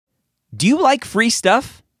Do you like free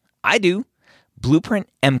stuff? I do.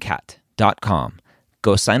 BlueprintMCAT.com.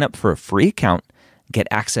 Go sign up for a free account. Get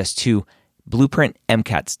access to Blueprint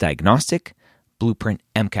MCAT's Diagnostic, Blueprint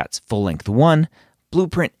MCAT's Full-Length 1,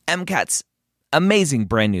 Blueprint MCAT's amazing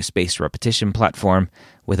brand new spaced repetition platform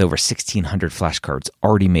with over 1,600 flashcards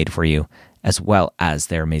already made for you, as well as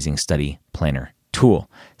their amazing study planner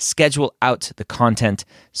tool. Schedule out the content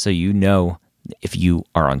so you know if you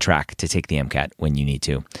are on track to take the MCAT when you need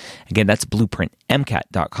to. Again, that's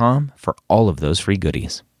BlueprintMCAT.com for all of those free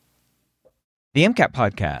goodies. The MCAT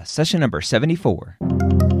Podcast, session number 74.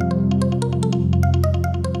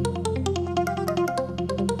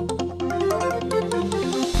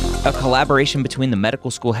 A collaboration between the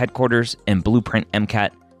medical school headquarters and Blueprint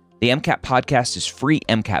MCAT. The MCAT Podcast is free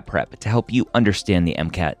MCAT prep to help you understand the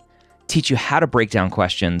MCAT, teach you how to break down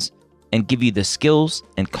questions, and give you the skills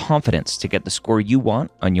and confidence to get the score you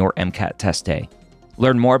want on your MCAT test day.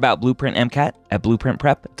 Learn more about Blueprint MCAT at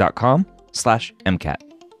blueprintprep.com/MCAT.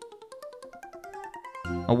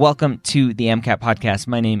 Welcome to the MCAT Podcast.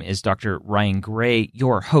 My name is Dr. Ryan Gray,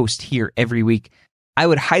 your host here every week. I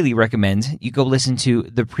would highly recommend you go listen to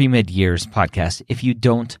the Pre-Med Years podcast if you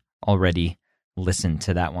don't already listen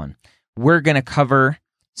to that one. We're going to cover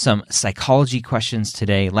some psychology questions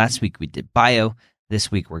today. Last week we did bio. This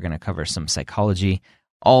week we're going to cover some psychology,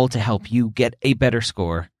 all to help you get a better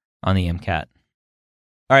score on the MCAT.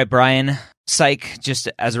 All right, Brian, psych, just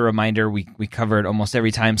as a reminder, we covered almost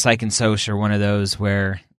every time. Psych and soc are one of those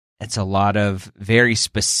where it's a lot of very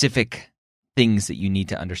specific things that you need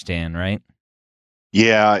to understand, right?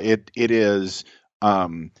 Yeah, it is.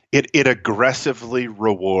 It aggressively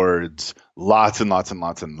rewards lots and lots and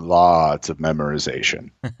lots and lots of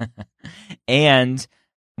memorization. And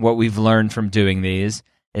what we've learned from doing these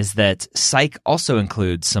is that psych also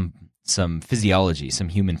includes some physiology, some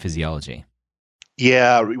human physiology.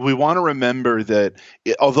 Yeah, we want to remember that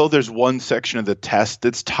although there's one section of the test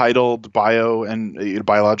that's titled bio and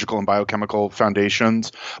biological and biochemical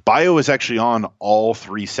foundations, bio is actually on all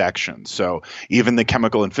three sections. So even the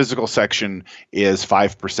chemical and physical section is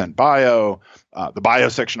 5% bio. The bio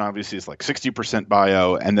section obviously is like 60%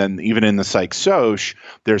 bio. And then even in the psych-soc,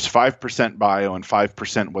 there's 5% bio and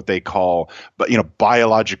 5% what they call,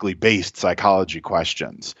 biologically based psychology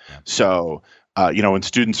questions. Yeah. So when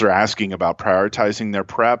students are asking about prioritizing their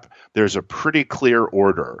prep, there's a pretty clear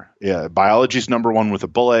order. Biology is number one with a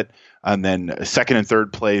bullet, and then second and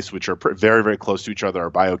third place, which are very, very close to each other, are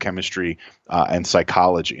biochemistry and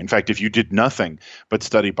psychology. In fact, if you did nothing but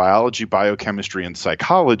study biology, biochemistry, and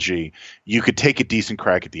psychology, you could take a decent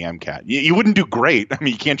crack at the MCAT. You wouldn't do great. I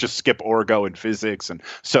mean, you can't just skip orgo and physics and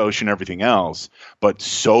soc and everything else, but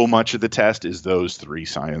so much of the test is those three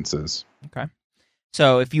sciences. Okay.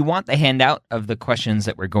 So if you want the handout of the questions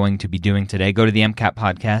that we're going to be doing today, go to the MCAT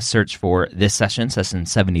Podcast, search for this session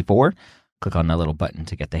 74. Click on that little button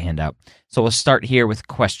to get the handout. So we'll start here with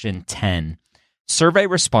question 10. Survey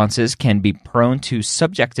responses can be prone to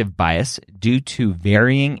subjective bias due to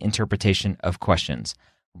varying interpretation of questions.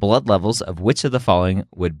 Blood levels of which of the following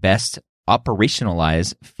would best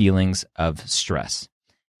operationalize feelings of stress?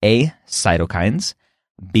 A, cytokines,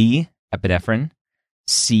 B, epinephrine,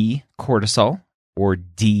 C, cortisol, or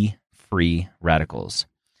D, free radicals.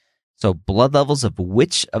 So blood levels of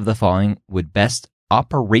which of the following would best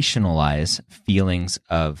operationalize feelings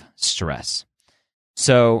of stress?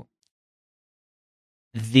 So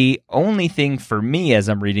the only thing for me as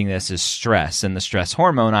I'm reading this is stress, and the stress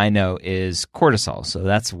hormone I know is cortisol. So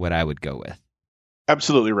that's what I would go with.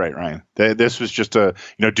 Absolutely right, Ryan. This was just do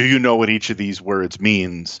you know what each of these words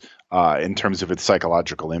means? In terms of its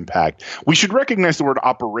psychological impact. We should recognize the word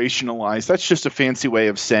operationalize. That's just a fancy way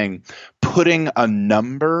of saying putting a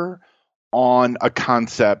number on a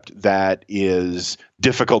concept that is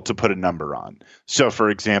difficult to put a number on. So, for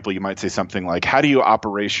example, you might say something like, how do you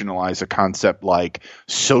operationalize a concept like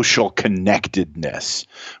social connectedness,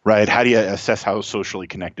 right? How do you assess how socially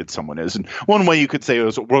connected someone is? And one way you could say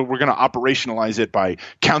is, well, we're going to operationalize it by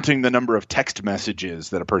counting the number of text messages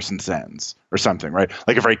that a person sends or something, right?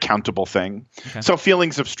 Like a very countable thing. Okay. So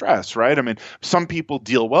feelings of stress, right? I mean, some people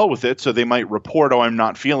deal well with it, so they might report, oh, I'm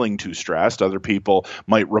not feeling too stressed. Other people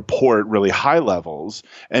might report really high levels.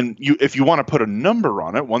 And if you want to put a number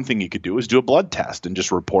on it, one thing you could do is do a blood test and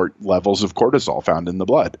just report levels of cortisol found in the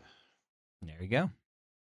blood. There you go.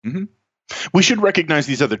 Mm-hmm. We should recognize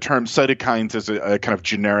these other terms. Cytokines is a kind of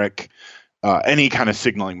generic, any kind of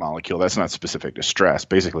signaling molecule. That's not specific to stress.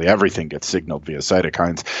 Basically, everything gets signaled via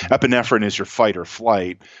cytokines. Epinephrine is your fight or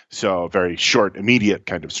flight, so very short, immediate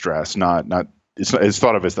kind of stress, not is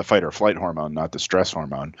thought of as the fight or flight hormone, not the stress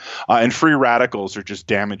hormone. And free radicals are just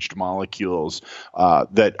damaged molecules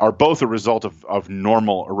that are both a result of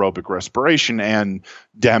normal aerobic respiration and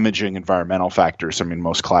damaging environmental factors. I mean,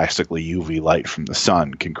 most classically, UV light from the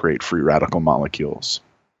sun can create free radical molecules.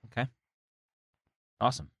 Okay.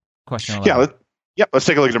 Awesome. Question 11. Let's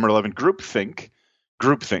take a look at number 11.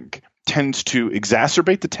 Groupthink tends to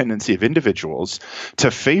exacerbate the tendency of individuals to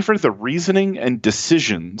favor the reasoning and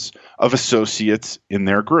decisions of associates in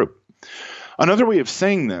their group. Another way of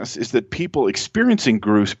saying this is that people experiencing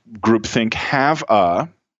groupthink have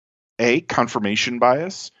A, confirmation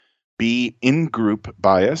bias, B, in-group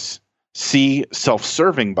bias, C,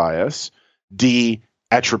 self-serving bias, D,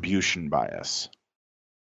 attribution bias.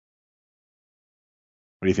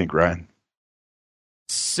 What do you think, Ryan?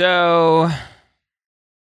 So,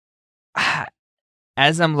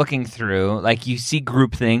 as I'm looking through, like you see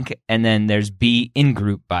groupthink, and then there's B,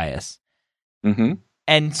 in-group bias. Mm-hmm.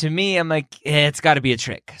 And to me, I'm like, it's got to be a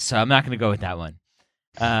trick, so I'm not going to go with that one.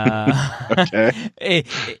 Okay.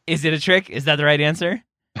 Is it a trick? Is that the right answer?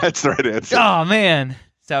 That's the right answer. Oh, man.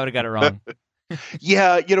 So I would have got it wrong.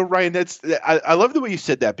 Yeah, Ryan, I love the way you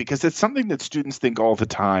said that, because it's something that students think all the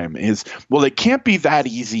time is, well, it can't be that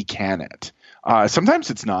easy, can it? Sometimes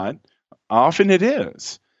it's not. Often it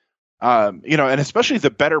is. And especially the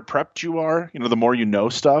better prepped you are, the more you know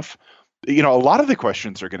stuff, a lot of the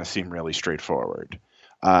questions are going to seem really straightforward.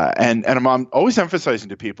 And I'm always emphasizing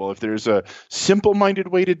to people, if there's a simple-minded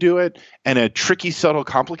way to do it and a tricky, subtle,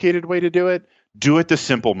 complicated way to do it the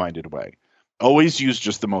simple-minded way. Always use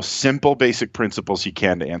just the most simple, basic principles you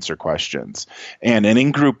can to answer questions. And an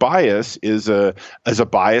in-group bias is a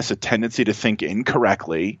bias, a tendency to think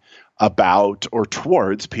incorrectly about or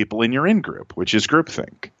towards people in your in-group, which is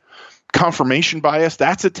groupthink. Confirmation bias,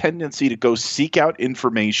 that's a tendency to go seek out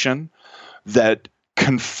information that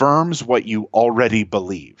confirms what you already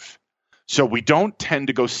believe. So we don't tend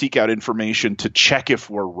to go seek out information to check if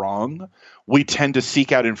we're wrong. We tend to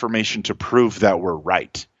seek out information to prove that we're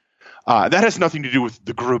right. That has nothing to do with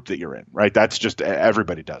the group that you're in, right? That's just,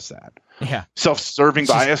 everybody does that. Yeah. Self-serving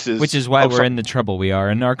bias is... Which is why we're in the trouble we are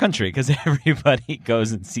in our country, because everybody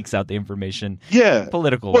goes and seeks out the information. Yeah.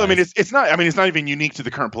 Political. Well, I mean, it's not even unique to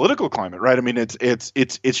the current political climate, right? I mean, it's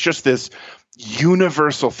just this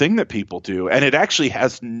universal thing that people do, and it actually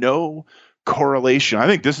has no correlation. I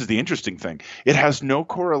think this is the interesting thing. It has no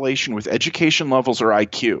correlation with education levels or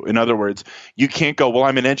IQ. In other words, you can't go, well,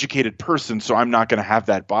 I'm an educated person, so I'm not going to have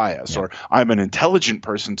that bias, or I'm an intelligent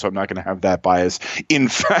person, so I'm not going to have that bias. In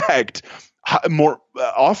fact, more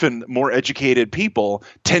educated people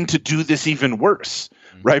tend to do this even worse,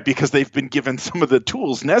 right? Because they've been given some of the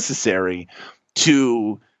tools necessary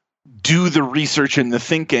to do the research and the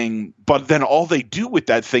thinking, but then all they do with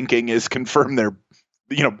that thinking is confirm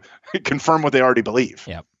confirm what they already believe.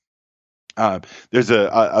 Yeah. There's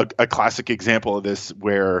a classic example of this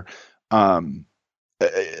where,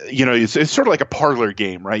 it's sort of like a parlor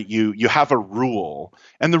game, right? You have a rule,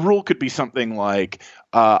 and the rule could be something like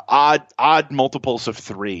odd multiples of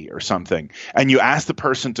 3 or something, and you ask the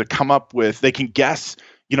person to come up with, they can guess,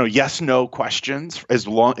 yes, no questions,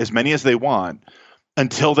 as many as they want,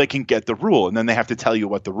 until they can get the rule, and then they have to tell you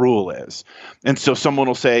what the rule is. And so someone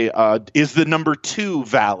will say, is the number 2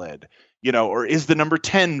 valid? Or is the number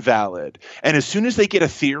 10 valid? And as soon as they get a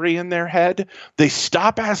theory in their head, they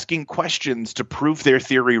stop asking questions to prove their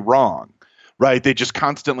theory wrong, right? They just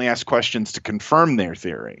constantly ask questions to confirm their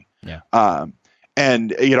theory. Yeah.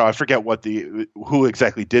 And I forget who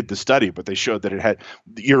exactly did the study, but they showed that it had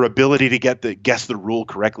your ability to guess the rule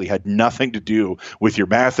correctly had nothing to do with your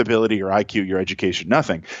math ability, your IQ, your education,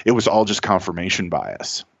 nothing. It was all just confirmation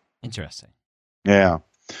bias. Interesting. Yeah.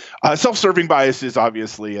 Self-serving bias is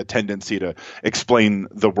obviously a tendency to explain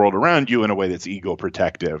the world around you in a way that's ego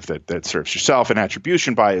protective, that serves yourself. And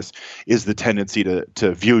attribution bias is the tendency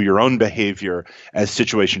to view your own behavior as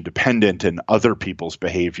situation dependent and other people's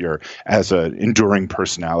behavior as an enduring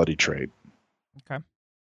personality trait. Okay. All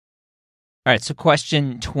right. So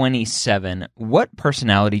question 27, what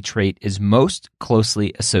personality trait is most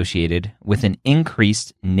closely associated with an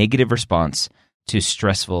increased negative response to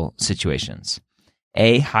stressful situations?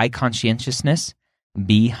 A, high conscientiousness,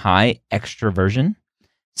 B, high extroversion,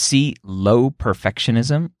 C, low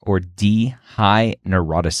perfectionism, or D, high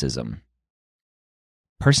neuroticism.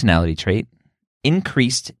 Personality trait,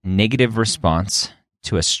 increased negative response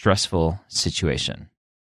to a stressful situation.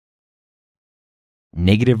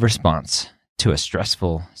 Negative response to a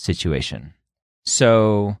stressful situation.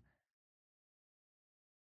 So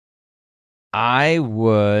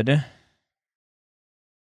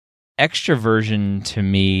extroversion to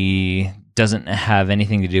me doesn't have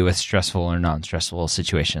anything to do with stressful or non-stressful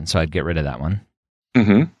situations, so I'd get rid of that one.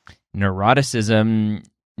 Neuroticism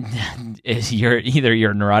is either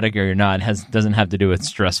you're neurotic or you're not. Doesn't have to do with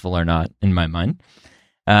stressful or not, in my mind.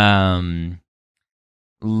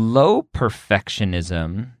 Low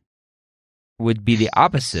perfectionism would be the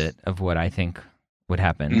opposite of what I think would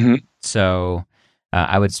happen. So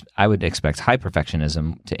I would expect high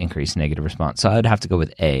perfectionism to increase negative response. So I'd have to go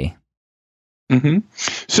with A.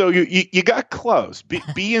 So you got close.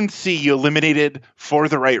 B and C you eliminated for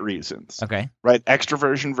the right reasons. Okay. Right.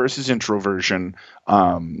 Extroversion versus introversion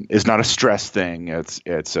is not a stress thing.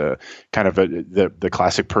 It's a kind of the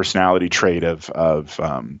classic personality trait of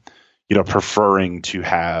preferring to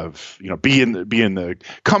have, be in the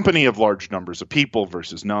company of large numbers of people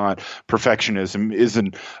versus not. Perfectionism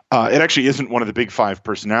isn't. It actually isn't one of the big 5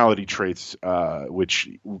 personality traits, which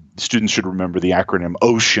students should remember the acronym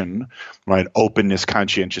OCEAN, right? Openness,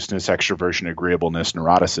 conscientiousness, extroversion, agreeableness,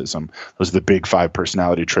 neuroticism. Those are the big 5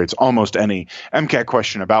 personality traits. Almost any MCAT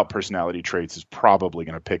question about personality traits is probably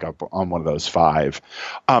going to pick up on one of those 5.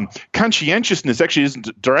 Conscientiousness actually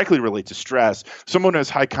isn't directly related to stress. Someone who has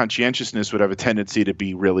high conscientiousness would have a tendency to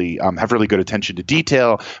be really have really good attention to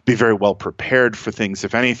detail, be very well prepared for things.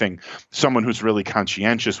 If anything, someone who's really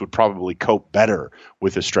conscientious would probably cope better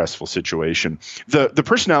with a stressful situation. The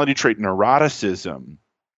personality trait neuroticism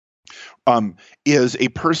is a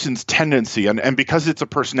person's tendency, and because it's a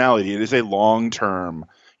personality, it is a long-term,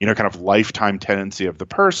 kind of lifetime tendency of the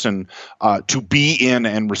person to be in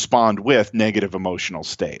and respond with negative emotional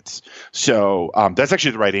states. So that's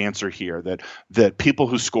actually the right answer here, that people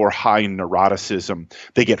who score high in neuroticism,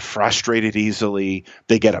 they get frustrated easily,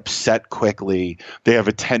 they get upset quickly, they have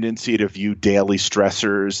a tendency to view daily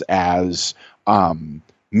stressors as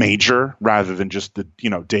major rather than just the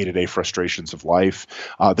day-to-day frustrations of life.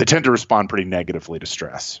 They tend to respond pretty negatively to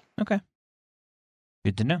stress. Okay.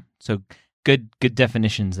 Good to know. So Good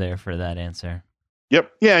definitions there for that answer.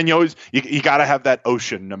 Yep. Yeah, and you got to have that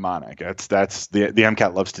OCEAN mnemonic. That's the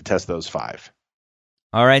MCAT loves to test those 5.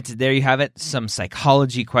 All right, there you have it. Some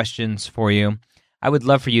psychology questions for you. I would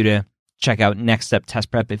love for you to check out Next Step Test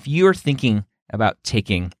Prep if you're thinking about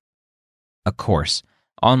taking a course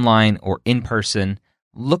online or in person.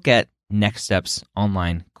 Look at Next Step's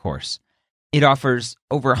online course. It offers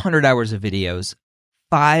over 100 hours of videos,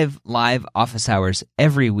 5 live office hours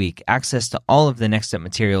every week, access to all of the Next Step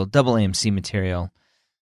material, double AMC material,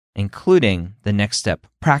 including the Next Step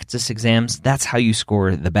practice exams. That's how you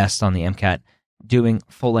score the best on the MCAT, doing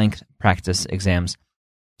full-length practice exams.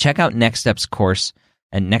 Check out Next Step's course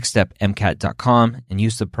at nextstepmcat.com and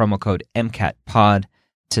use the promo code MCATPOD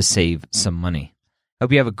to save some money.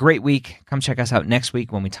 Hope you have a great week. Come check us out next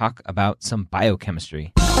week when we talk about some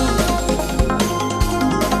biochemistry.